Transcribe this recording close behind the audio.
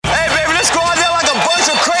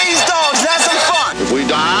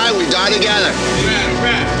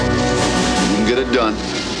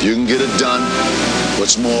You can get it done.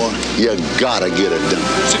 What's more, you gotta get it done.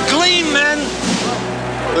 There's a gleam, man.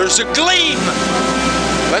 There's a gleam.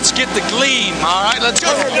 Let's get the gleam, all right? Let's go.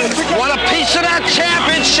 Want a piece of that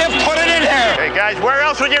championship? Put it in here. Hey, guys, where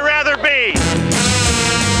else would you rather be?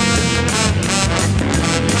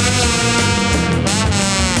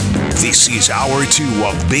 This is Hour 2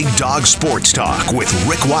 of Big Dog Sports Talk with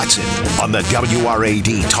Rick Watson on the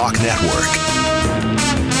WRAD Talk Network.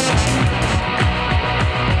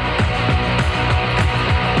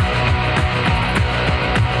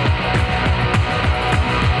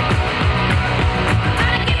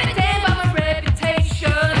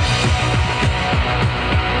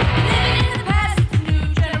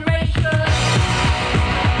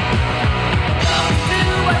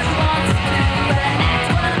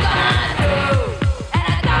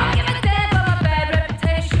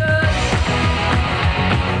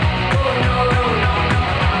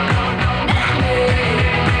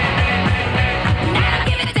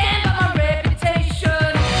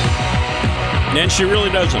 And she really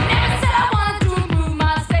doesn't. One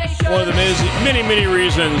of the many, many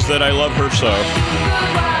reasons that I love her so.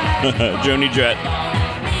 Joni Jett.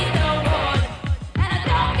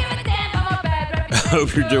 I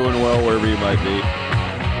hope you're doing well wherever you might be.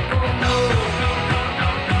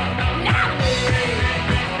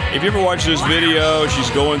 If you ever watch this video, she's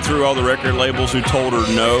going through all the record labels who told her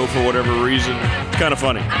no for whatever reason. It's kind of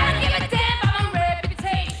funny.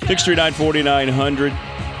 639-4900.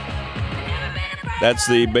 That's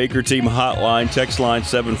the Baker Team hotline. Text line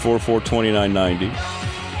 744-2990.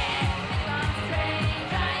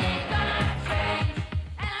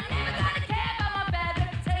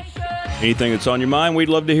 Anything that's on your mind, we'd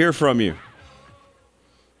love to hear from you.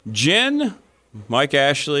 Jen, Mike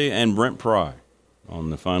Ashley, and Brent Pry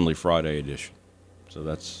on the Finally Friday edition. So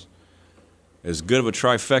that's as good of a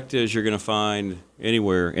trifecta as you're going to find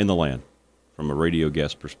anywhere in the land from a radio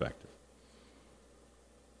guest perspective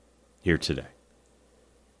here today.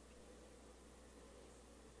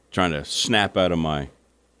 Trying to snap out of my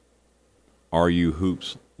RU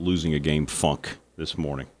Hoops losing a game funk this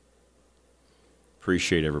morning.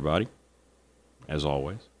 Appreciate everybody, as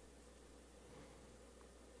always.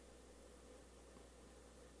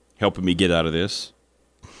 Helping me get out of this.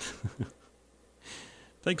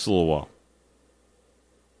 Takes a little while.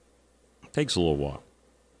 Takes a little while.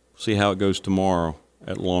 See how it goes tomorrow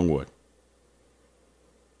at Longwood.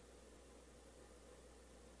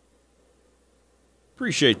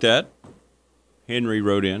 Appreciate that. Henry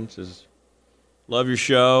wrote in, says, love your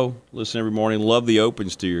show. Listen every morning. Love the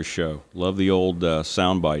opens to your show. Love the old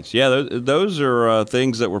sound bites. Yeah, those are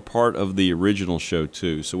things that were part of the original show,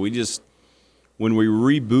 too. So we just, when we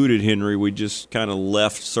rebooted Henry, we just kind of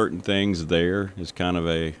left certain things there as kind of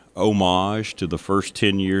a homage to the first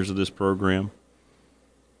 10 years of this program.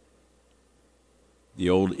 The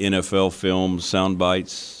old NFL film sound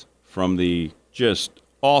bites from the just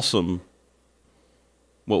awesome,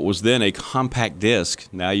 what was then a compact disc.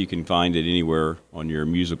 Now you can find it anywhere on your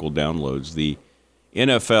musical downloads. The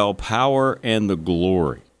NFL Power and the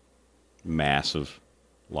Glory. Massive.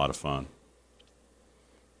 A lot of fun.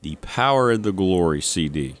 The Power and the Glory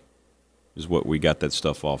CD is what we got that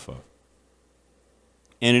stuff off of.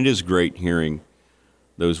 And it is great hearing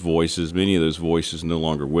those voices. Many of those voices no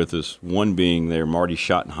longer with us. One being there, Marty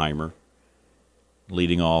Schottenheimer,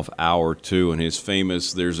 leading off hour 2, and his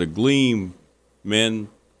famous, there's a gleam, men,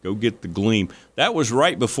 go get the gleam. That was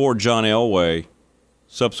right before John Elway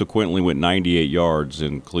subsequently went 98 yards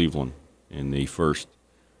in Cleveland in the first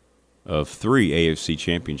of 3 AFC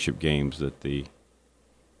championship games that the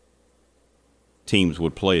teams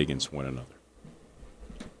would play against one another.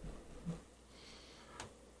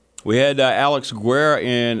 We had Alex Guerra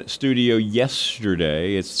in studio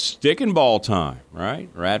yesterday. It's stick and ball time, right?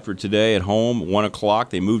 Radford today at home, 1 o'clock.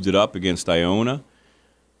 They moved it up against Iona.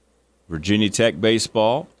 Virginia Tech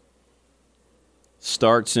baseball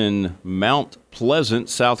starts in Mount Pleasant,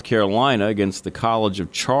 South Carolina, against the College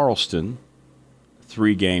of Charleston.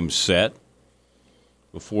 3-game set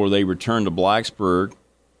before they return to Blacksburg,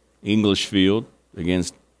 English Field,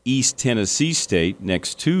 against East Tennessee State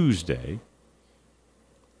next Tuesday.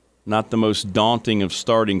 Not the most daunting of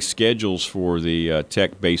starting schedules for the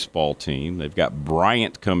Tech baseball team. They've got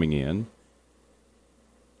Bryant coming in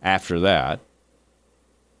after that.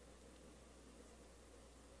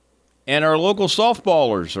 And our local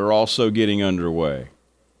softballers are also getting underway.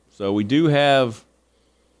 So we do have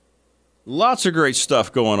lots of great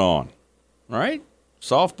stuff going on, right?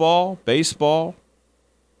 Softball, baseball.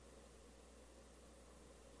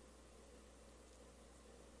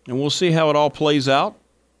 And we'll see how it all plays out.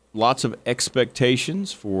 Lots of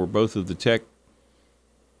expectations for both of the Tech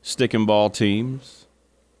stick and ball teams.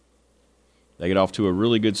 They get off to a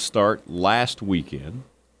really good start last weekend,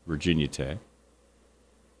 Virginia Tech.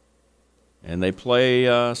 And they play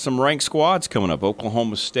some ranked squads coming up.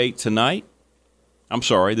 Oklahoma State tonight. I'm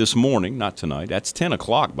sorry, this morning, not tonight. That's 10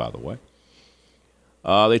 o'clock, by the way.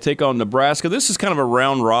 They take on Nebraska. This is kind of a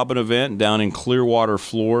round-robin event down in Clearwater,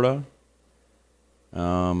 Florida.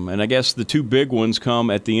 And I guess the two big ones come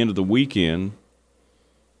at the end of the weekend.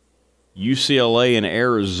 UCLA and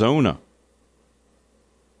Arizona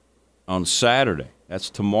on Saturday. That's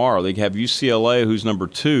tomorrow. They have UCLA, who's number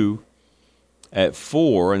 2, at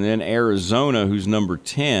 4, and then Arizona, who's number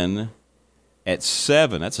 10, at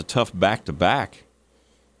 7. That's a tough back-to-back.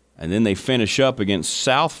 And then they finish up against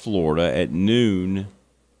South Florida at noon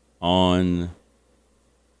on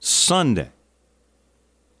Sunday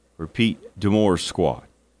for Pete D'Amour's squad.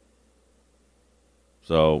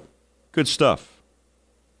 So, good stuff.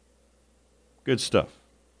 Good stuff.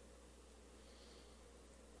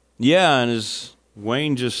 Yeah, and as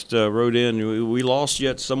Wayne just wrote in, we lost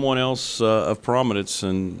yet someone else of prominence,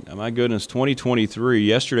 and my goodness, 2023.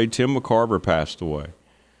 Yesterday, Tim McCarver passed away.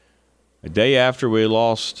 A day after we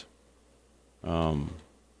lost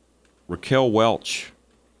Raquel Welch.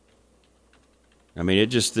 I mean, it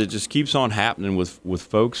just keeps on happening with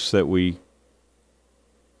folks that we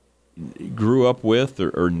grew up with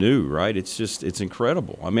or knew, right? It's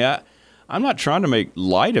incredible. I mean, I'm not trying to make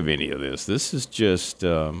light of any of this. This is just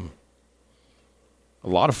a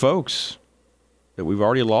lot of folks that we've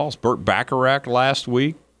already lost. Burt Bacharach last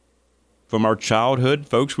week from our childhood,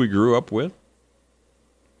 folks we grew up with.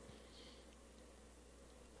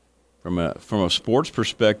 From a sports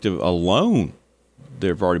perspective alone,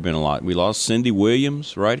 there have already been a lot. We lost Cindy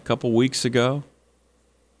Williams, right, a couple weeks ago.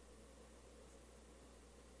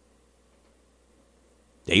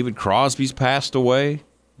 David Crosby's passed away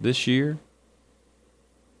this year.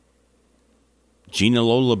 Gina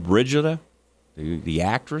Lola Brigida, the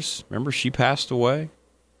actress, remember she passed away.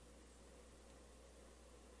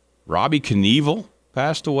 Robbie Knievel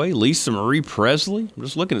passed away. Lisa Marie Presley. I'm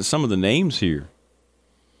just looking at some of the names here.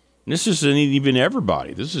 And this isn't even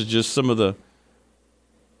everybody. This is just some of the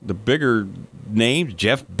bigger names.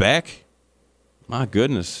 Jeff Beck. My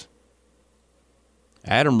goodness.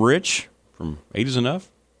 Adam Rich from 8 is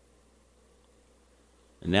Enough.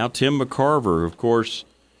 And now Tim McCarver, of course,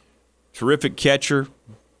 terrific catcher.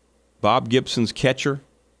 Bob Gibson's catcher.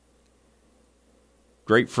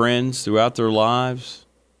 Great friends throughout their lives.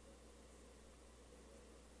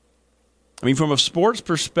 I mean, from a sports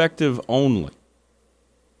perspective only,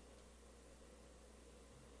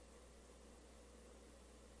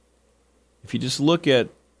 if you just look at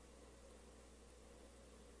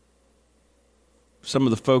some of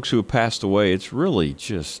the folks who have passed away, it's really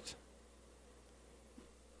just,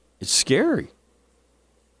 it's scary. It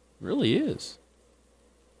really is.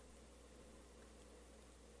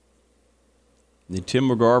 And Tim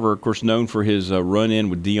McCarver, of course, known for his run-in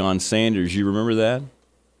with Deion Sanders. You remember that?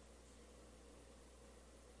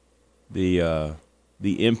 The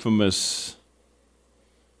infamous,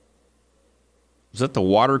 was that the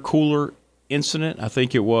water cooler incident? I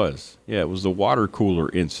think it was. Yeah, it was the water cooler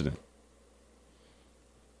incident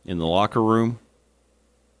in the locker room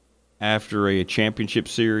after a championship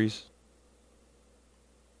series.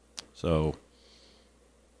 So,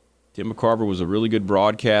 Tim McCarver was a really good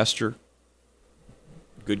broadcaster,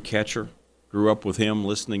 good catcher. Grew up with him,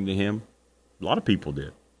 listening to him. A lot of people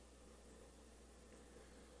did.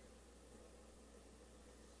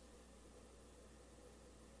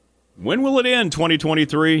 When will it end,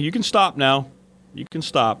 2023? You can stop now. You can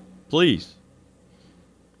stop, please.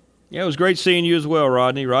 Yeah, it was great seeing you as well,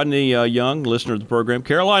 Rodney. Rodney Young, listener of the program.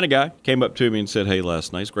 Carolina guy, came up to me and said, hey,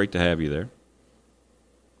 last night. It's great to have you there.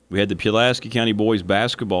 We had the Pulaski County boys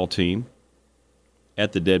basketball team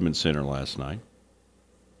at the Dedmon Center last night.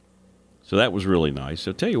 So that was really nice.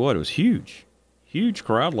 So I'll tell you what, it was huge. Huge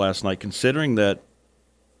crowd last night, considering that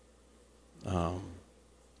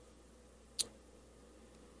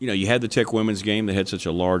you had the Tech women's game. They had such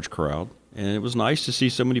a large crowd. And it was nice to see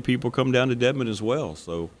so many people come down to Dedmon as well.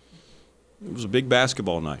 So it was a big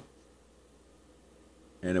basketball night.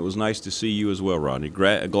 And it was nice to see you as well, Rodney.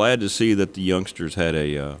 Glad to see that the youngsters had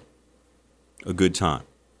a good time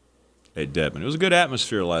at Dedmon. It was a good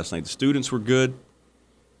atmosphere last night. The students were good.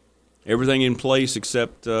 Everything in place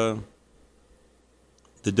except the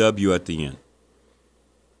W at the end.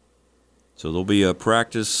 So there'll be a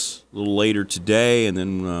practice a little later today, and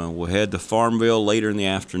then we'll head to Farmville later in the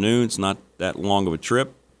afternoon. It's not that long of a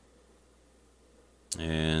trip.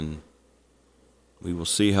 And we will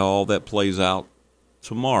see how all that plays out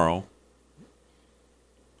tomorrow.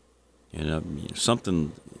 And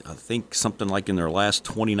something I think something like in their last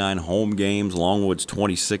 29 home games, Longwood's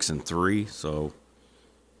 26-3, so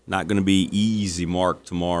not going to be easy mark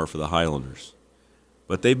tomorrow for the Highlanders.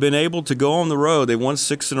 But they've been able to go on the road. They won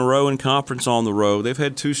 6 in a row in conference on the road. They've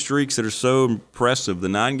had 2 streaks that are so impressive. The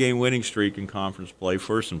 9-game winning streak in conference play,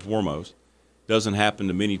 first and foremost, doesn't happen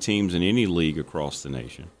to many teams in any league across the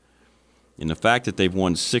nation. And the fact that they've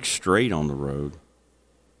won 6 straight on the road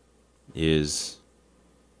is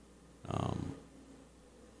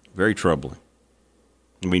very troubling.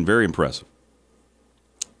 I mean, very impressive.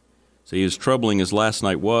 See, as troubling as last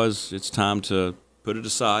night was, it's time to put it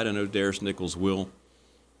aside. I know Darius Nichols will.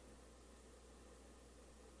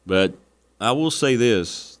 But I will say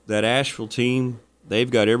this, that Asheville team,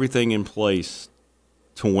 they've got everything in place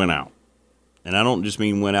to win out. And I don't just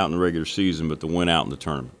mean win out in the regular season, but to win out in the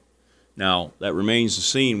tournament. Now, that remains to be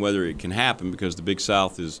seen whether it can happen because the Big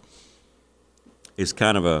South is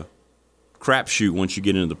kind of a crapshoot once you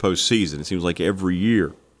get into the postseason. It seems like every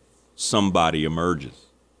year somebody emerges.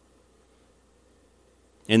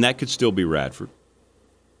 And that could still be Radford.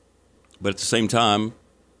 But at the same time,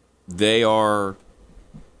 they are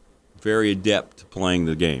very adept to playing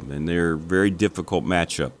the game, and they're a very difficult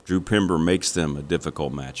matchup. Drew Pember makes them a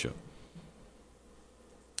difficult matchup.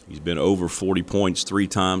 He's been over 40 points 3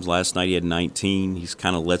 times. Last night he had 19. He's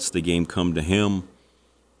kind of lets the game come to him.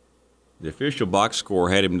 The official box score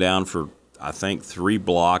had him down for, I think, 3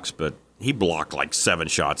 blocks, but he blocked like 7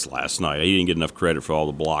 shots last night. He didn't get enough credit for all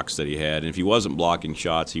the blocks that he had. And if he wasn't blocking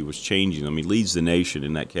shots, he was changing them. He leads the nation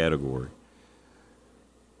in that category.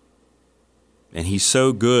 And he's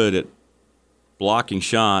so good at blocking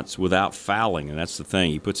shots without fouling, and that's the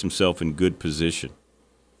thing. He puts himself in good position.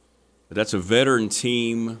 But that's a veteran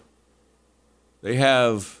team. They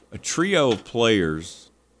have a trio of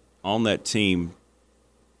players on that team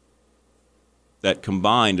that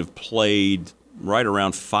combined have played right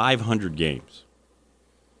around 500 games.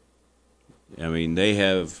 I mean, they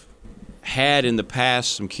have had in the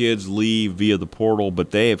past some kids leave via the portal,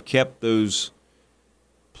 but they have kept those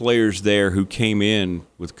players there who came in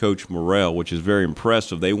with Coach Morrell, which is very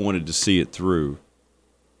impressive. They wanted to see it through.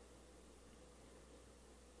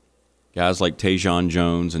 Guys like Tajon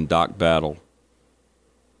Jones and Doc Battle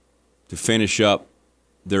to finish up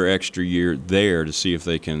their extra year there to see if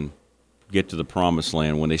they can get to the promised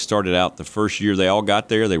land. When they started out the first year they all got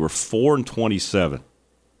there, they were 4-27.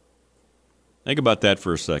 Think about that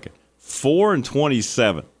for a second.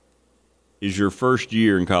 4-27 is your first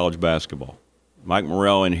year in college basketball. Mike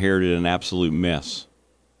Morrell inherited an absolute mess.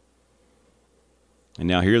 And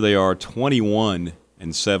now here they are, 21-7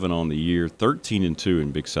 on the year, 13-2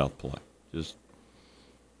 in Big South play. Just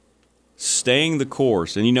staying the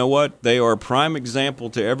course. And you know what? They are a prime example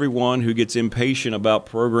to everyone who gets impatient about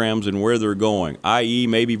programs and where they're going, i.e.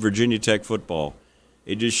 maybe Virginia Tech football.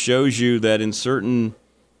 It just shows you that in certain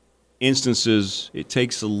instances it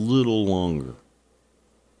takes a little longer.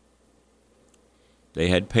 They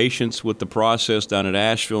had patience with the process down at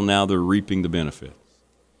Asheville. Now they're reaping the benefits.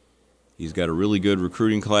 He's got a really good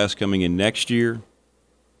recruiting class coming in next year.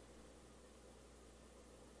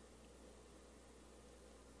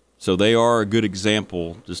 So they are a good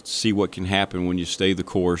example just to see what can happen when you stay the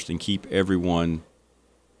course and keep everyone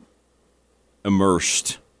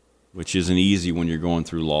immersed, which isn't easy when you're going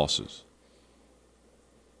through losses.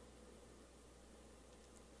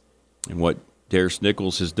 And what Darius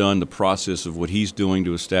Nichols has done, the process of what he's doing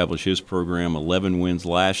to establish his program, 11 wins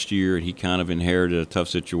last year, and he kind of inherited a tough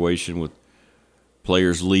situation with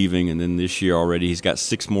players leaving, and then this year already he's got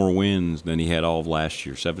 6 more wins than he had all of last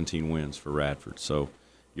year, 17 wins for Radford. So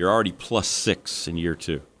you're already plus 6 in year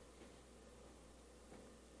 2.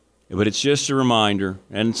 But it's just a reminder,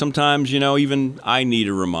 and sometimes, even I need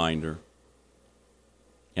a reminder.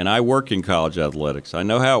 And I work in college athletics. I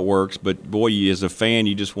know how it works, but boy, as a fan,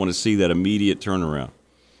 you just want to see that immediate turnaround.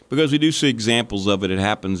 Because we do see examples of it. It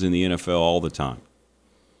happens in the NFL all the time.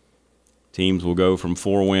 Teams will go from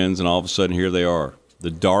 4 wins, and all of a sudden, here they are, the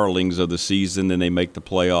darlings of the season. Then they make the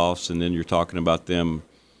playoffs, and then you're talking about them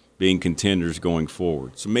being contenders going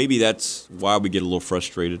forward. So maybe that's why we get a little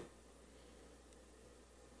frustrated.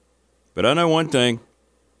 But I know one thing.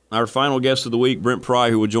 Our final guest of the week, Brent Pry,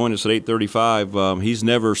 who will join us at 8:35, he's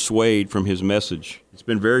never swayed from his message. It's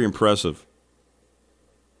been very impressive.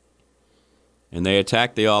 And they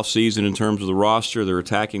attacked the offseason in terms of the roster. They're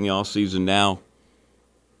attacking the offseason now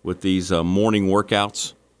with these morning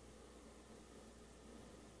workouts,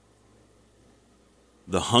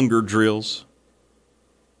 the hunger drills.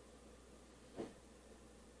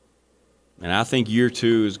 And I think year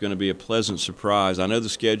 2 is going to be a pleasant surprise. I know the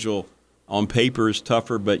schedule on paper is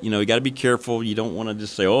tougher, but you got to be careful. You don't want to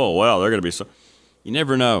just say, "Oh, well, they're going to be so." You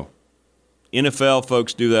never know. NFL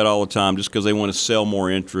folks do that all the time just because they want to sell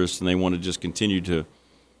more interest and they want to just continue to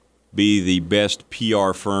be the best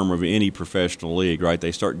PR firm of any professional league, right?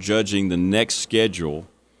 They start judging the next schedule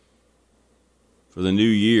for the new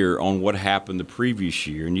year on what happened the previous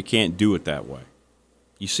year, and you can't do it that way.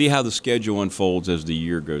 You see how the schedule unfolds as the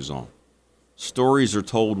year goes on. Stories are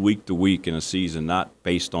told week to week in a season, not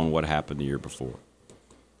based on what happened the year before.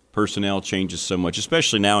 Personnel changes so much,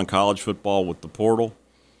 especially now in college football with the portal,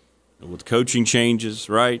 with coaching changes,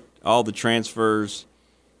 right? All the transfers,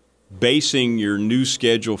 basing your new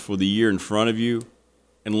schedule for the year in front of you,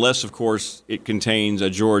 unless, of course, it contains a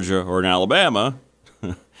Georgia or an Alabama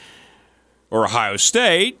or Ohio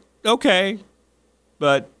State, okay.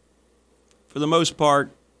 But for the most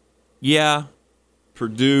part, yeah,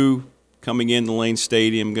 Purdue coming into Lane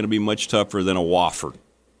Stadium going to be much tougher than a Wofford.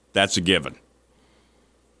 That's a given.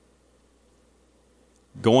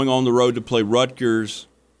 Going on the road to play Rutgers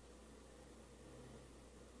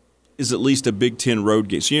is at least a Big Ten road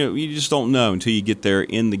game. So, you just don't know until you get there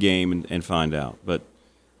in the game and find out. But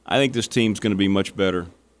I think this team's going to be much better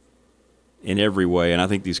in every way, and I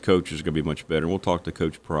think these coaches are going to be much better. And we'll talk to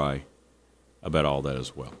Coach Pry about all that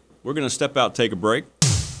as well. We're going to step out, take a break.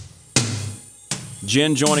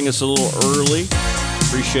 Jen joining us a little early.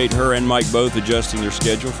 Appreciate her and Mike both adjusting their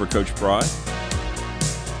schedule for Coach Pry.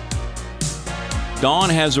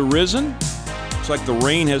 Dawn has arisen. Looks like the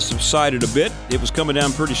rain has subsided a bit. It was coming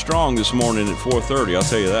down pretty strong this morning at 4:30, I'll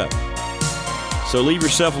tell you that. So leave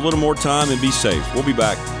yourself a little more time and be safe. We'll be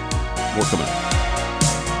back. More coming up.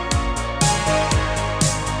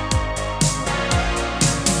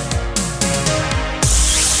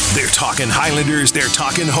 They're talking Highlanders, they're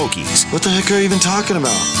talking Hokies. What the heck are you even talking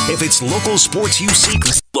about? If it's local sports you seek,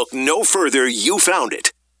 look no further, you found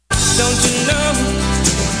it. Don't you know?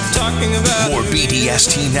 Talking about More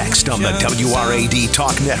BDST next on the WRAD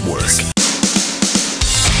Talk Network.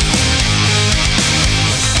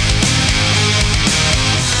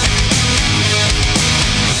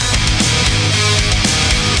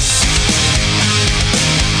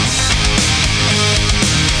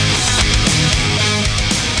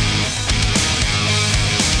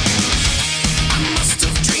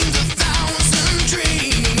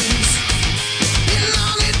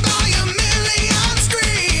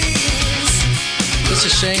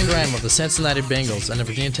 Shane Graham of the Cincinnati Bengals and the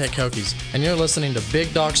Virginia Tech Hokies, and you're listening to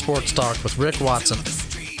Big Dog Sports Talk with Rick Watson.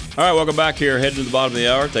 All right, welcome back here. Heading to the bottom of the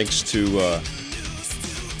hour. Thanks to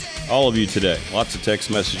all of you today. Lots of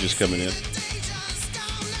text messages coming in.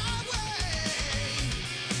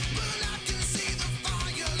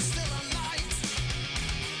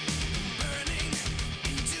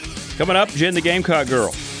 Coming up, Jen the Gamecock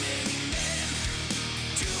Girl.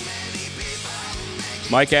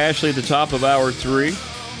 Mike Ashley at the top of hour 3.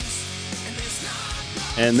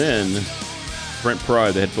 And then Brent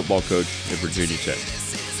Pry, the head football coach at Virginia Tech.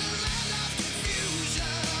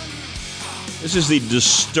 This is the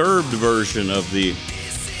disturbed version of the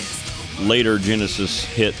later Genesis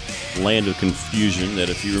hit Land of Confusion, that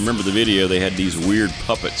if you remember the video, they had these weird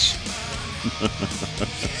puppets.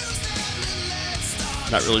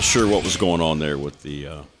 Not really sure what was going on there with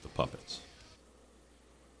the puppets.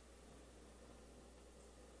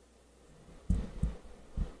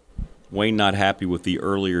 Wayne not happy with the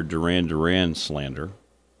earlier Duran Duran slander.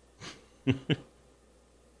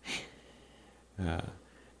 I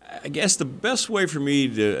guess the best way for me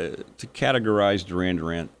to categorize Duran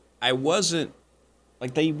Duran, I wasn't,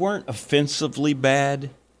 like, they weren't offensively bad,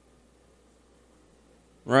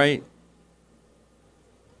 right?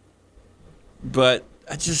 But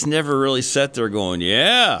I just never really sat there going,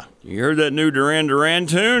 yeah, you heard that new Duran Duran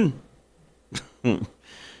tune?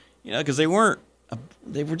 Because they were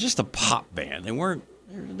just a pop band. There was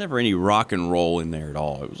never any rock and roll in there at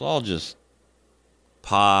all. It was all just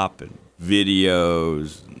pop and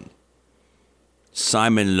videos and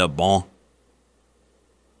Simon Le Bon.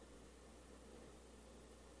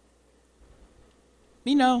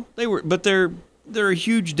 They're a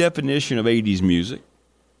huge definition of 80s music.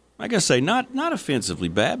 Like I say, not offensively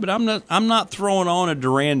bad, but I'm not throwing on a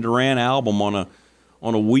Duran Duran album on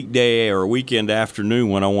a weekday or a weekend afternoon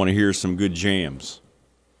when I want to hear some good jams.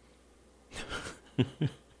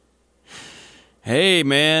 Hey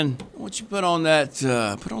man, why don't you put on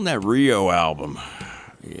that Rio album?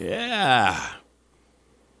 Yeah.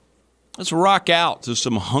 Let's rock out to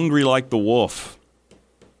some Hungry Like the Wolf.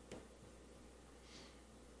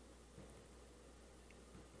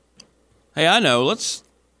 Hey, I know, let's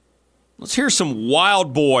hear some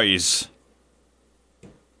Wild Boys.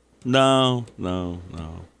 No.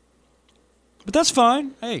 But that's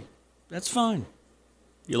fine. Hey, that's fine.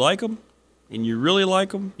 You like them? and you really like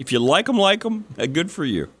them, if you like them, good for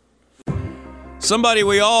you. Somebody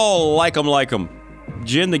we all like them.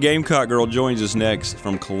 Jen, the Gamecock girl, joins us next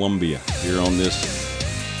from Columbia here on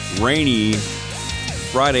this rainy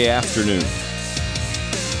Friday afternoon.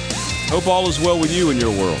 Hope all is well with you in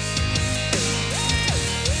your world.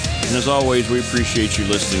 And as always, we appreciate you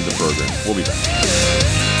listening to the program. We'll be back.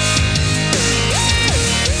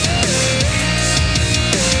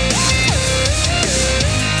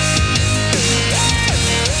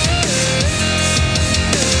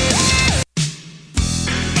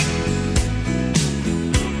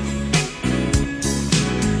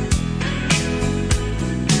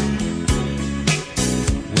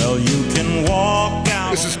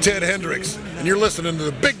 This is Ted Hendricks, and you're listening to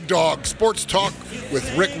the Big Dog Sports Talk with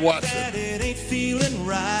Rick Watson. It ain't feeling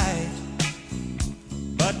right,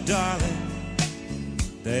 but darling,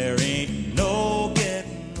 there ain't no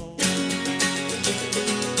getting over.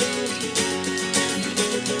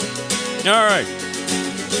 All right.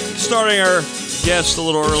 Starting our guest a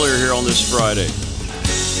little earlier here on this Friday.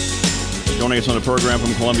 Joining us on the program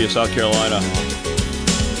from Columbia, South Carolina,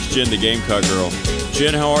 it's Jen, the Gamecock girl.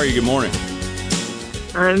 Jen, how are you? Good morning.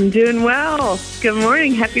 I'm doing well. Good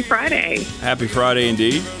morning. Happy Friday. Happy Friday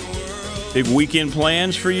indeed. Big weekend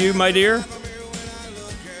plans for you, my dear?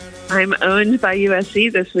 I'm owned by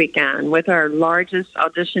USC this weekend with our largest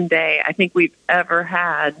audition day I think we've ever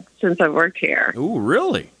had since I've worked here. Ooh,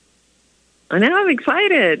 really? I know. I'm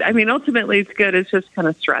excited. I mean, ultimately, it's good. It's just kind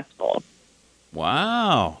of stressful.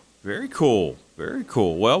 Wow. Very cool. Very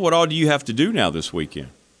cool. Well, what all do you have to do now this weekend?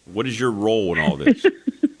 What is your role in all this?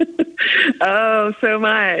 Oh, so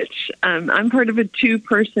much. I'm part of a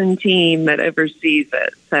 2-person team that oversees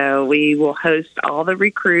it. So we will host all the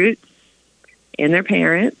recruits and their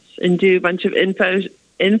parents and do a bunch of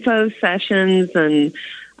info sessions, and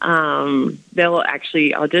they'll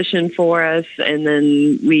actually audition for us. And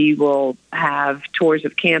then we will have tours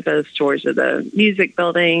of campus, tours of the music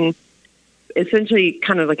building, essentially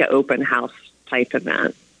kind of like an open house type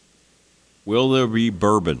event. Will there be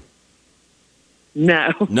bourbon?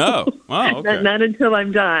 No. No. Oh, okay. Not until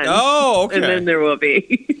I'm done. Oh, okay. And then there will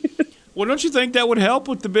be. Well, don't you think that would help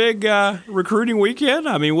with the big recruiting weekend?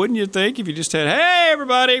 I mean, wouldn't you think if you just had, hey,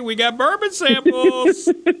 everybody, we got bourbon samples.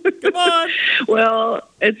 Come on. Well,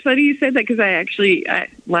 it's funny you said that because I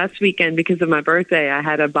last weekend, because of my birthday, I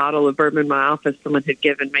had a bottle of bourbon in my office someone had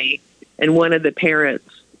given me. And one of the parents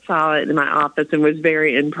saw it in my office and was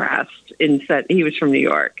very impressed and said he was from New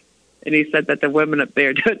York. And he said that the women up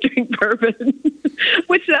there don't drink bourbon,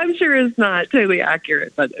 which I'm sure is not totally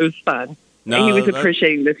accurate, but it was fun. No, and he was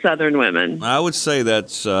appreciating the Southern women. I would say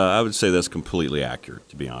that's completely accurate,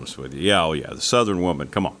 to be honest with you. Yeah, oh yeah, the Southern woman.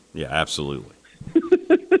 Come on, yeah, absolutely.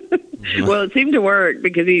 Well, it seemed to work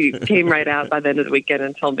because he came right out by the end of the weekend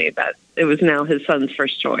and told me that it was now his son's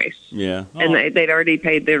first choice. Yeah, and they'd already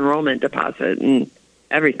paid the enrollment deposit and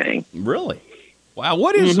everything. Really? Wow.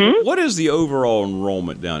 What is the overall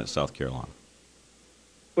enrollment down at South Carolina?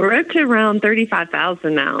 We're up to around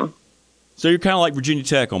 35,000 now. So you're kind of like Virginia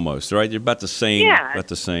Tech almost, right? You're about the same. Yeah, about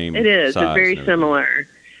the same. It is. It's very similar.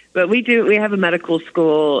 But we have a medical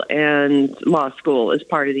school and law school as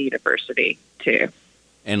part of the university too.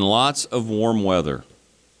 And lots of warm weather.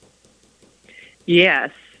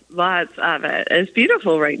 Yes, lots of it. It's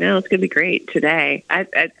beautiful right now. It's going to be great today.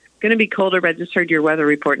 It's going to be colder, but I just heard your weather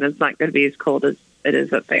report, and it's not going to be as cold as it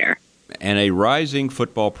is up there. And a rising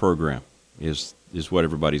football program is what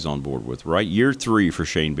everybody's on board with, right? Year 3 for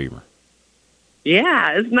Shane Beamer.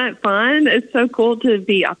 Yeah, isn't that fun? It's so cool to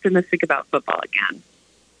be optimistic about football again.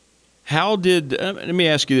 How did let me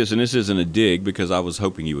ask you this, and this isn't a dig because I was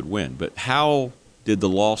hoping you would win, but how did the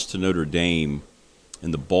loss to Notre Dame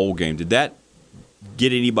in the bowl game, did that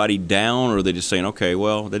get anybody down, or are they just saying, okay,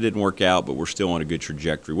 well, that didn't work out, but we're still on a good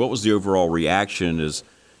trajectory? What was the overall reaction as,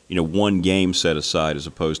 one game set aside as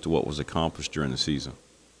opposed to what was accomplished during the season?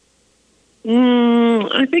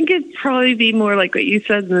 I think it'd probably be more like what you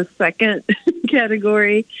said in the second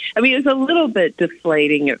category. I mean, it was a little bit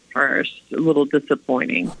deflating at first, a little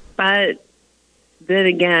disappointing. But then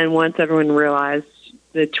again, once everyone realized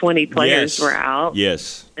the 20 players were out.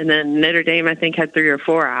 Yes. And then Notre Dame, I think, had 3 or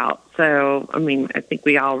 4 out. So, I mean, I think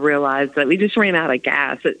we all realized that we just ran out of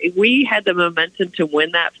gas. We had the momentum to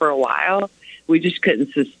win that for a while. We just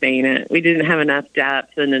couldn't sustain it. We didn't have enough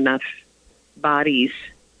depth and enough bodies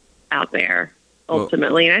out there,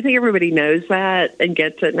 ultimately. And I think everybody knows that and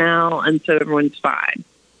gets it now, and so everyone's fine.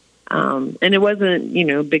 And it wasn't,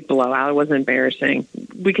 a big blowout. It wasn't embarrassing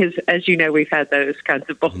because, as you know, we've had those kinds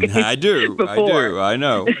of bowl games. I do. Before. I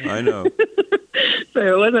know.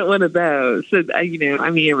 So it wasn't one of those. So,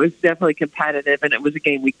 it was definitely competitive, and it was a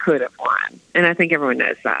game we could have won. And I think everyone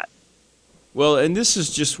knows that. Well, and this is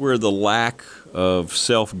just where the lack of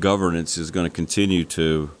self-governance is going to continue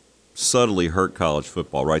to subtly hurt college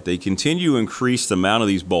football, right? They continue to increase the amount of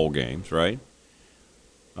these bowl games, right?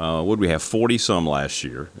 What did we have, 40-some last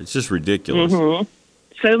year? It's just ridiculous. Mm-hmm.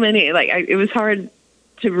 So many. It was hard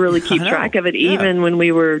to really keep track of it, even when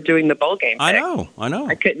we were doing the bowl game. I know.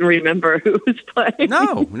 I couldn't remember who was playing.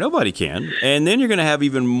 No, nobody can. And then you're going to have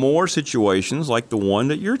even more situations like the one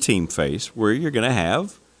that your team faced, where you're going to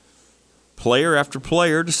have player after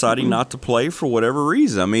player deciding not to play for whatever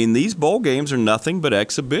reason. I mean, these bowl games are nothing but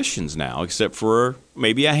exhibitions now, except for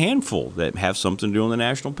maybe a handful that have something to do in the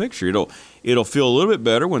national picture. It'll feel a little bit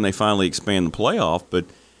better when they finally expand the playoff, but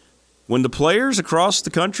when the players across the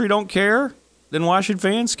country don't care, then why should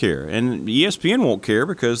fans care? And ESPN won't care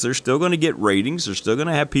because they're still going to get ratings. They're still going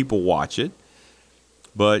to have people watch it.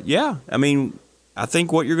 But, yeah, I mean, I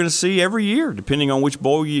think what you're going to see every year, depending on which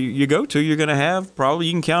bowl you go to, you're going to have probably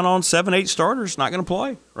you can count on 7-8 starters not going to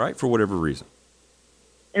play, right, for whatever reason.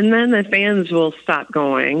 And then the fans will stop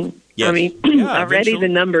going. Yes. I mean, already the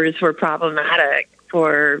numbers were problematic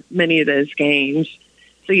for many of those games.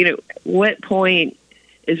 So, what point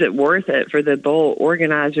is it worth it for the bowl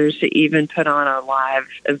organizers to even put on a live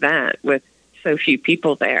event with so few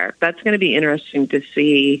people there? That's going to be interesting to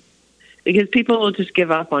see because people will just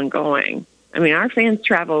give up on going. I mean, our fans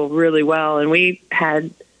travel really well, and we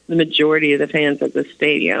had the majority of the fans at the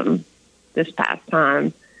stadium this past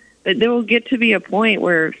time. But there will get to be a point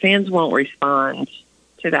where fans won't respond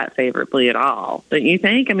to that favorably at all. Don't you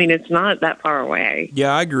think? I mean, it's not that far away.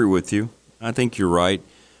 Yeah, I agree with you. I think you're right.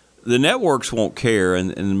 The networks won't care,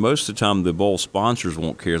 and most of the time the bowl sponsors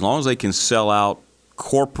won't care. As long as they can sell out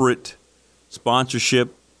corporate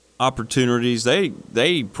sponsorship opportunities,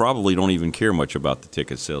 they probably don't even care much about the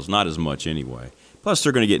ticket sales, not as much anyway. Plus,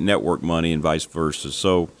 they're going to get network money and vice versa.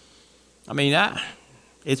 So, I mean,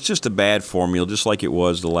 it's just a bad formula, just like it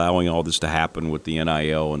was allowing all this to happen with the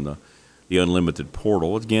NIL and the unlimited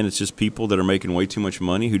portal. Again, it's just people that are making way too much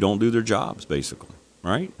money who don't do their jobs, basically,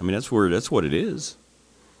 right? I mean, that's what it is.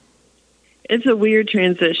 It's a weird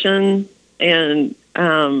transition, and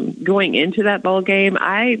going into that bowl game,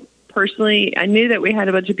 I knew that we had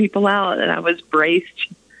a bunch of people out, and I was braced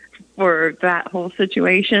for that whole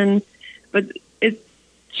situation. But it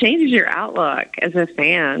changes your outlook as a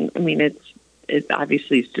fan. I mean, it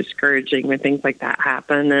obviously is discouraging when things like that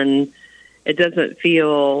happen, and it doesn't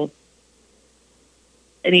feel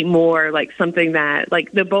anymore like something that,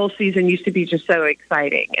 like, the bowl season used to be just so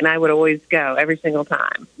exciting, and I would always go every single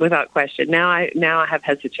time without question. Now I have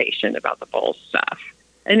hesitation about the bowl stuff.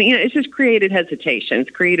 And, it's just created hesitation.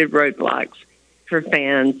 It's created roadblocks for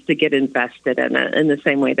fans to get invested in it in the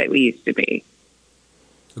same way that we used to be.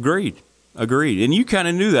 Agreed. And you kind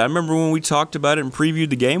of knew that. I remember when we talked about it and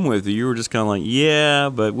previewed the game with you, you were just kind of like, yeah,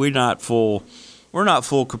 but we're not full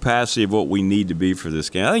capacity of what we need to be for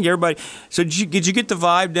this game. I think everybody – so did you get the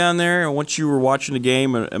vibe down there once you were watching the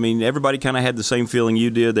game? I mean, everybody kind of had the same feeling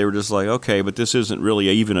you did. They were just like, okay, but this isn't really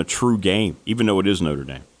even a true game, even though it is Notre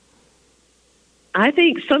Dame. I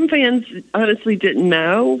think some fans honestly didn't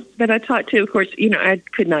know that I talked to. Of course, I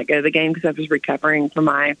could not go to the game because I was recovering from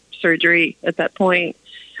my surgery at that point.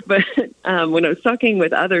 But when I was talking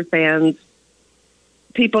with other fans,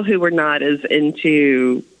 people who were not as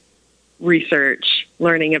into research,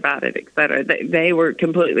 learning about it, et cetera, they were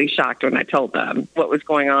completely shocked when I told them what was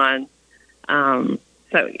going on.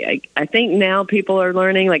 So I think now people are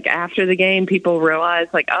learning, like after the game, people realize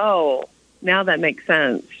like, oh, now that makes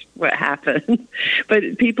sense what happened.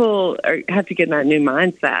 But people have to get in that new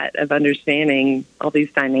mindset of understanding all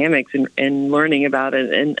these dynamics and learning about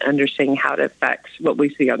it and understanding how it affects what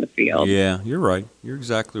we see on the field. Yeah, you're right. You're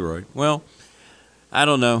exactly right. Well, I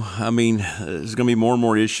don't know. I mean, there's going to be more and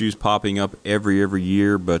more issues popping up every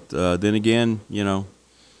year. But then again,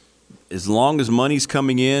 as long as money's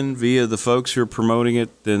coming in via the folks who are promoting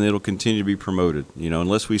it, then it'll continue to be promoted.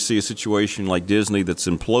 Unless we see a situation like Disney that's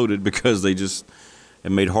imploded because they just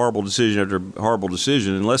have made horrible decision after horrible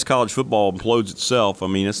decision. Unless college football implodes itself, I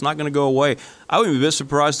mean, it's not going to go away. I wouldn't be a bit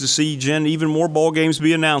surprised to see, Jen, even more bowl games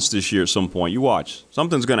be announced this year at some point. You watch.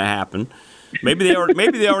 Something's going to happen. Maybe they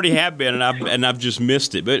already have been, and I've just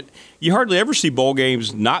missed it. But you hardly ever see bowl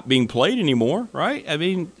games not being played anymore, right? I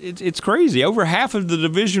mean, it's crazy. Over half of the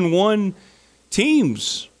Division I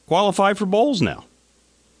teams qualify for bowls now.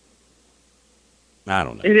 I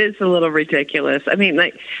don't know. It is a little ridiculous. I mean,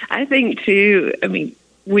 I think too. I mean,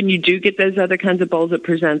 when you do get those other kinds of bowls, it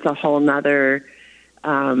presents a whole nother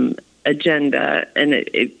agenda, and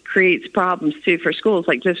it creates problems too for schools.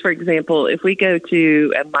 Like, just for example, if we go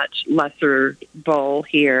to a much lesser bowl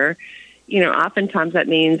here, oftentimes that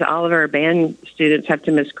means all of our band students have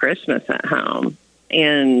to miss Christmas at home.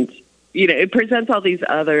 And, it presents all these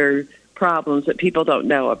other problems that people don't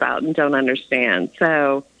know about and don't understand.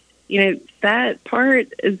 So, that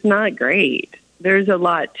part is not great. There's a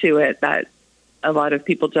lot to it that a lot of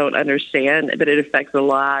people don't understand, but it affects a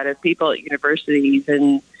lot of people at universities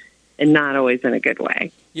and not always in a good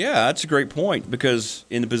way. Yeah, that's a great point, because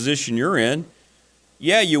in the position you're in,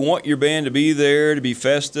 yeah, you want your band to be there, to be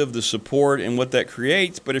festive, the support and what that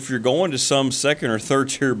creates. But if you're going to some second or third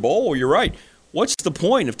tier bowl, you're right. What's the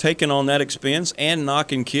point of taking on that expense and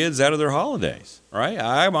knocking kids out of their holidays, right?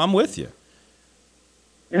 I'm with you.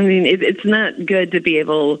 I mean, it's not good to be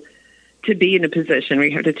able to be in a position where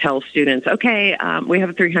you have to tell students, okay, we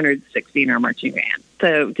have 360 in our marching band.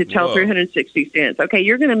 So to tell 360 students, okay,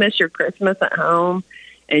 you're going to miss your Christmas at home,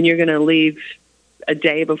 and you're going to leave a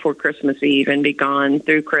day before Christmas Eve and be gone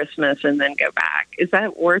through Christmas and then go back. Is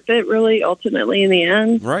that worth it, really, ultimately, in the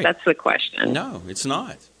end? Right. That's the question. No, it's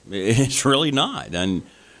not. It's really not. And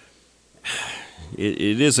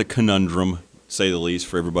it is a conundrum, say the least,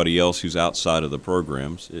 for everybody else who's outside of the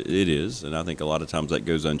programs. It is, and I think a lot of times that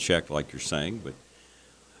goes unchecked, like you're saying. But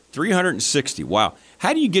 360, wow.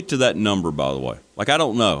 How do you get to that number, by the way? Like, I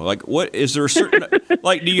don't know. Like, what is there a certain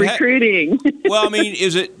like? Do you recruiting? Well, I mean,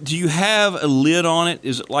 do you have a lid on it?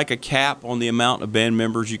 Is it like a cap on the amount of band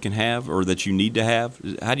members you can have, or that you need to have?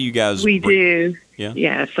 How do you guys? We do. Yeah.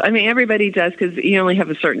 Yes. I mean, everybody does, because you only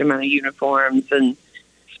have a certain amount of uniforms and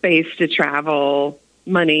space to travel,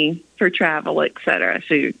 money for travel, et cetera.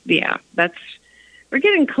 So, yeah, we're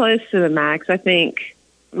getting close to the max. I think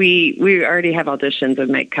we already have auditions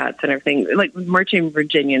and make cuts and everything. Like Marching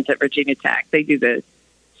Virginians at Virginia Tech, they do the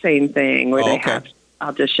same thing where they have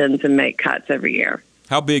auditions and make cuts every year.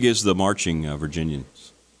 How big is the Marching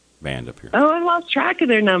Virginians band up here? Oh, I lost track of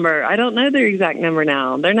their number. I don't know their exact number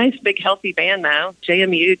now. They're a nice, big, healthy band now.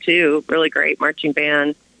 JMU, too, really great marching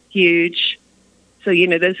band, huge. So,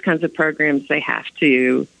 those kinds of programs, they have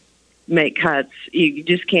to make cuts. You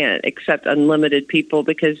just can't accept unlimited people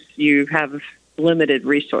because you have limited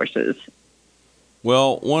resources.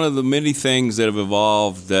 Well, one of the many things that have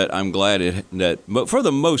evolved that I'm glad but for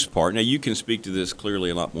the most part, now you can speak to this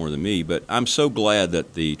clearly a lot more than me, but I'm so glad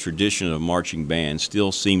that the tradition of marching band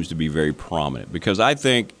still seems to be very prominent, because I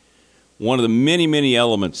think one of the many, many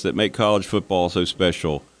elements that make college football so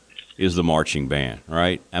special is the marching band,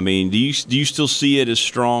 right? I mean, do you still see it as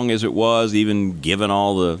strong as it was, even given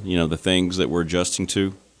all the the things that we're adjusting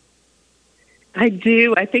to? I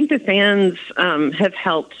do. I think the fans have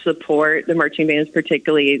helped support the marching bands,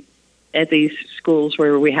 particularly at these schools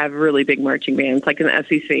where we have really big marching bands, like in the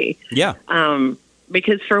SEC. Yeah.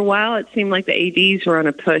 Because for a while it seemed like the ADs were on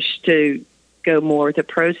a push to go more with a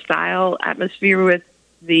pro-style atmosphere with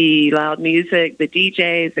the loud music, the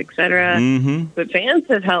DJs, et cetera. Mm-hmm. But fans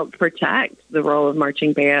have helped protect the role of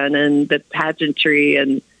marching band and the pageantry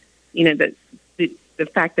and, the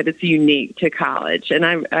fact that it's unique to college. And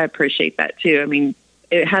I appreciate that, too. I mean,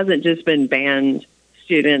 it hasn't just been band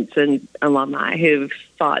students and alumni who've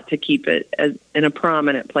fought to keep it in a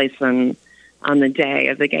prominent place on the day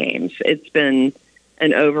of the games. It's been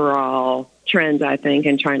an overall trend, I think,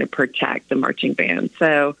 in trying to protect the marching band.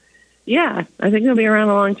 So, yeah, I think it'll be around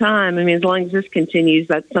a long time. I mean, as long as this continues,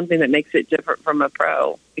 that's something that makes it different from a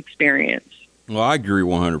pro experience. Well, I agree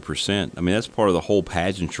 100%. I mean, that's part of the whole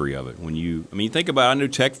pageantry of it. Think about, I know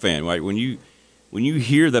Tech fan, right? When you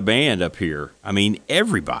hear the band up here, I mean,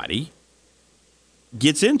 everybody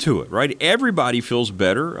gets into it, right? Everybody feels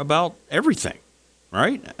better about everything,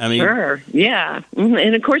 right? I mean, sure, yeah.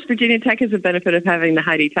 And of course, Virginia Tech has the benefit of having the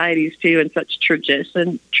Heidi Tidies too, and such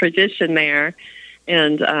tradition there,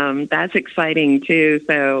 and that's exciting too.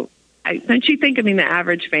 So. Don't you think? I mean, the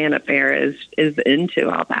average fan up there is into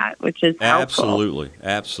all that, which is helpful.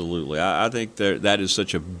 Absolutely. I think that is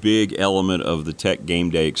such a big element of the Tech game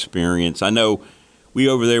day experience. I know we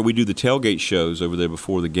do the tailgate shows over there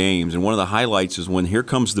before the games, and one of the highlights is when here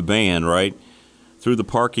comes the band, right, through the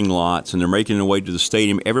parking lots, and they're making their way to the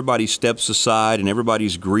stadium. Everybody steps aside, and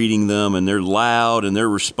everybody's greeting them, and they're loud, and they're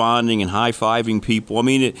responding and high-fiving people. I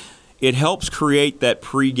mean, it helps create that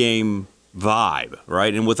pregame vibe,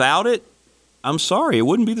 right? And without it, I'm sorry, it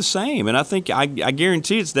wouldn't be the same. And I think I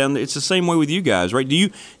guarantee it's the same way with you guys, right? Do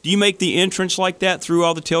you make the entrance like that through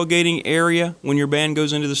all the tailgating area when your band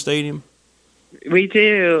goes into the stadium? We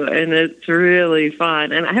do, and it's really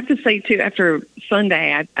fun. And I have to say too, after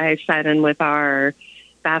Sunday, I sat in with our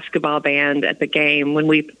basketball band at the game when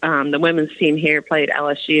we the women's team here played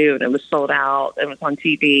LSU, and it was sold out. It was on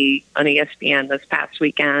TV on ESPN this past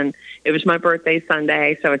weekend. It was my birthday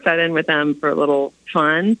Sunday, so I sat in with them for a little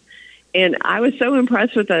fun. And I was so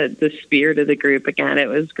impressed with the spirit of the group. Again, it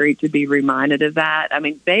was great to be reminded of that. I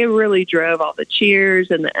mean, they really drove all the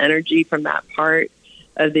cheers and the energy from that part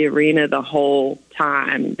of the arena the whole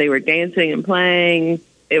time. They were dancing and playing.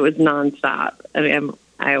 It was nonstop. I mean,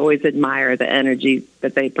 I always admire the energy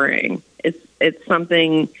that they bring. It's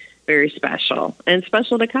something very special, and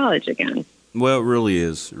special to college again. Well, it really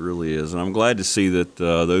is. It really is. And I'm glad to see that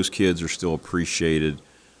those kids are still appreciated.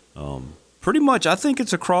 Pretty much, I think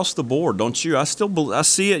it's across the board, don't you? I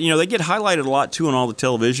see it. You know, they get highlighted a lot, too, on all the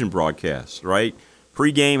television broadcasts, right?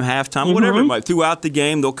 Pre-game, halftime, whatever it might. Throughout the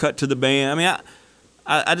game, they'll cut to the band. I mean,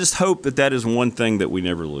 I just hope that is one thing that we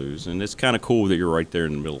never lose. And it's kind of cool that you're right there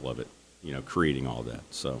in the middle of it, you know, creating all that.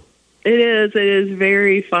 So It is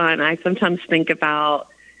very fun. I sometimes think about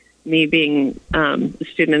me being a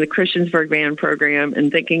student in the Christiansburg band program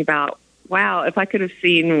and thinking about, wow, if I could have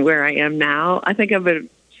seen where I am now, I think I would have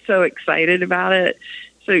so excited about it.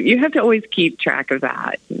 So you have to always keep track of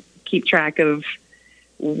that. Keep track of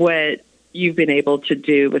what you've been able to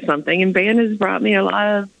do with something. And band has brought me a lot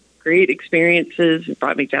of great experiences. It's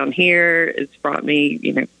brought me down here. It's brought me,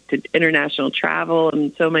 you know, to international travel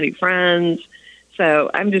and so many friends.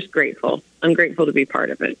 So I'm just grateful. I'm grateful to be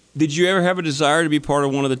part of it. Did you ever have a desire to be part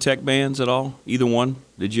of one of the tech bands at all? Either one?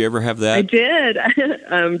 Did you ever have that? I did.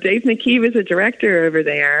 Dave McKee was a director over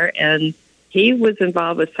there, and he was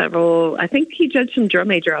involved with several, I think he judged some drum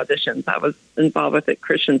major auditions I was involved with at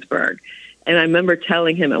Christiansburg. And I remember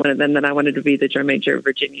telling him at one of them that I wanted to be the drum major of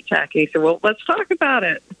Virginia Tech. And he said, well, let's talk about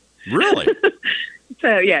it. Really?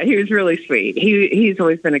 So, yeah, he was really sweet. He's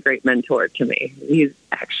always been a great mentor to me. He's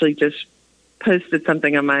actually just posted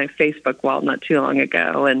something on my Facebook wall not too long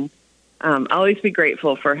ago. And I'll always be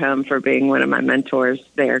grateful for him for being one of my mentors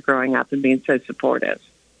there growing up and being so supportive.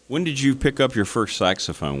 When did you pick up your first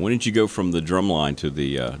saxophone? When did you go from the drum line to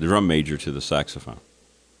the drum major to the saxophone?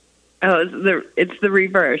 Oh, it's the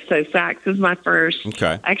reverse. So sax is my first.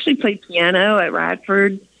 Okay. I actually played piano at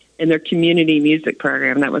Radford in their community music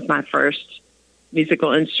program. That was my first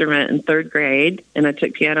musical instrument in third grade, and I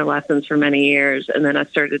took piano lessons for many years. And then I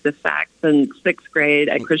started the sax in sixth grade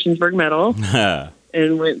at Christiansburg Middle.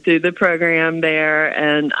 And went through the program there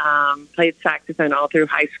and played saxophone all through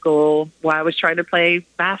high school while I was trying to play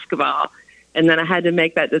basketball. And then I had to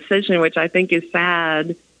make that decision, which I think is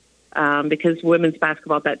sad because women's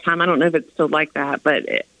basketball at that time, I don't know if it's still like that, but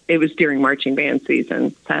it was during marching band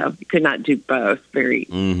season. So you could not do both very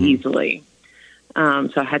easily.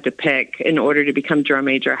 So I had to pick. In order to become drum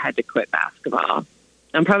major, I had to quit basketball.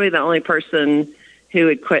 I'm probably the only person who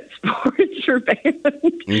would quit sports for band.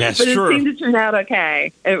 That's but true. It seemed to turn out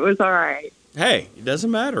okay. It was all right. Hey, it doesn't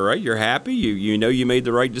matter, right? You're happy. You know you made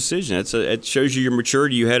the right decision. It shows you your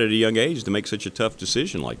maturity you had at a young age to make such a tough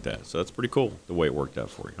decision like that. So that's pretty cool the way it worked out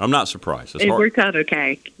for you. I'm not surprised. It worked out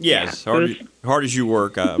okay. Yes, yeah, hard as you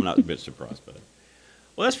work, I'm not a bit surprised by it.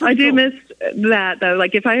 Well, that's pretty I do cool. miss that, though.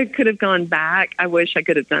 Like, if I could have gone back, I wish I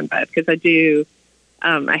could have done both because I do.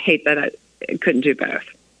 I hate that I couldn't do both.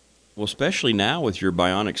 Well, especially now with your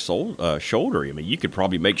bionic shoulder. I mean, you could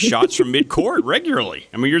probably make shots from midcourt regularly.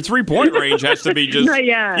 I mean, your three-point range has to be just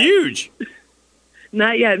huge.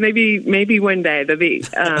 Not yet. Maybe one day.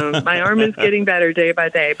 My arm is getting better day by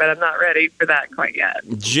day, but I'm not ready for that quite yet.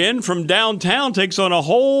 Jen from downtown takes on a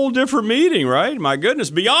whole different meeting, right? My goodness,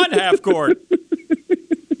 beyond half court.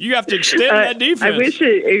 You have to extend that defense. I wish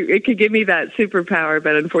it could give me that superpower,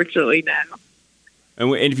 but unfortunately, no.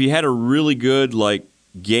 And if you had a really good, like,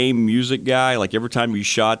 game music guy, like every time you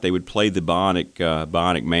shot, they would play the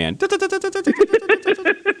Bionic Man.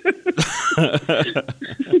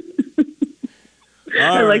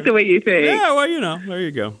 I like the way you think. Yeah, well, there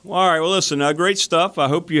you go. All right, well, listen, great stuff. I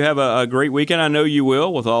hope you have a great weekend. I know you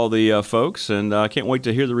will with all the folks, and I can't wait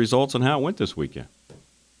to hear the results on how it went this weekend.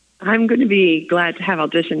 I'm going to be glad to have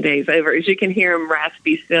audition days over. As you can hear, I'm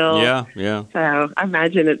raspy still. Yeah. So I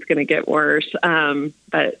imagine it's going to get worse.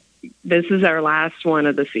 But this is our last one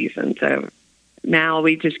of the season. So now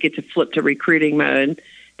we just get to flip to recruiting mode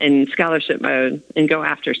and scholarship mode and go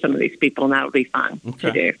after some of these people, and that'll be fun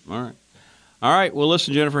to do. All right. Well,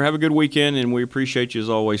 listen, Jennifer, have a good weekend, and we appreciate you as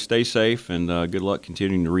always. Stay safe, and good luck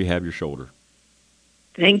continuing to rehab your shoulder.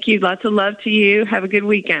 Thank you. Lots of love to you. Have a good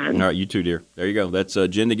weekend. All right, you too, dear. There you go. That's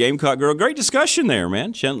Jen, the Gamecock girl. Great discussion there,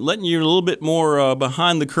 man. Letting you a little bit more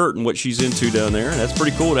behind the curtain what she's into down there. That's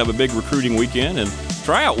pretty cool to have a big recruiting weekend and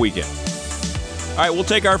tryout weekend. All right, we'll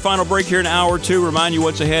take our final break here in hour 2. Remind you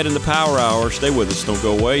what's ahead in the Power Hour. Stay with us. Don't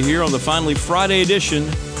go away. Here on the finally Friday edition,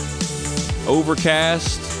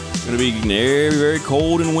 overcast. It's going to be very, very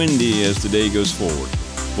cold and windy as the day goes forward.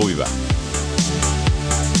 We'll be back.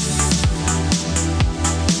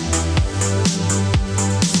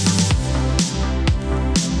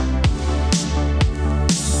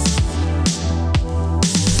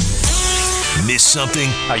 Miss something?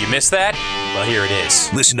 Oh, you missed that? Well, here it is.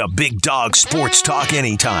 Listen to Big Dog Sports Talk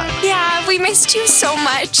anytime. Yeah, we missed you so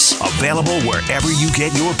much. Available wherever you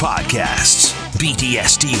get your podcasts.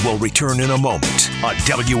 BDSD will return in a moment on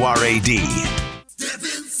WRAD. Step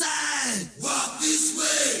inside, walk this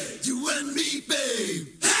way, you and me, babe.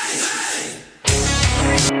 Hey,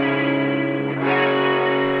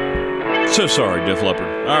 hey! So sorry, Def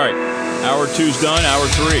Leppard. All right, hour 2's done. Hour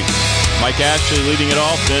 3. Mike Ashley leading it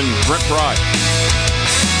off, then Brent Pry,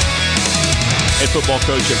 head football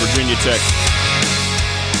coach at Virginia Tech.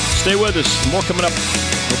 Stay with us. More coming up.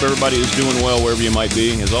 Hope everybody is doing well wherever you might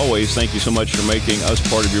be. As always, thank you so much for making us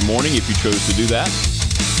part of your morning if you chose to do that.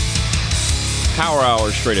 Power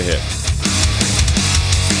Hour straight ahead.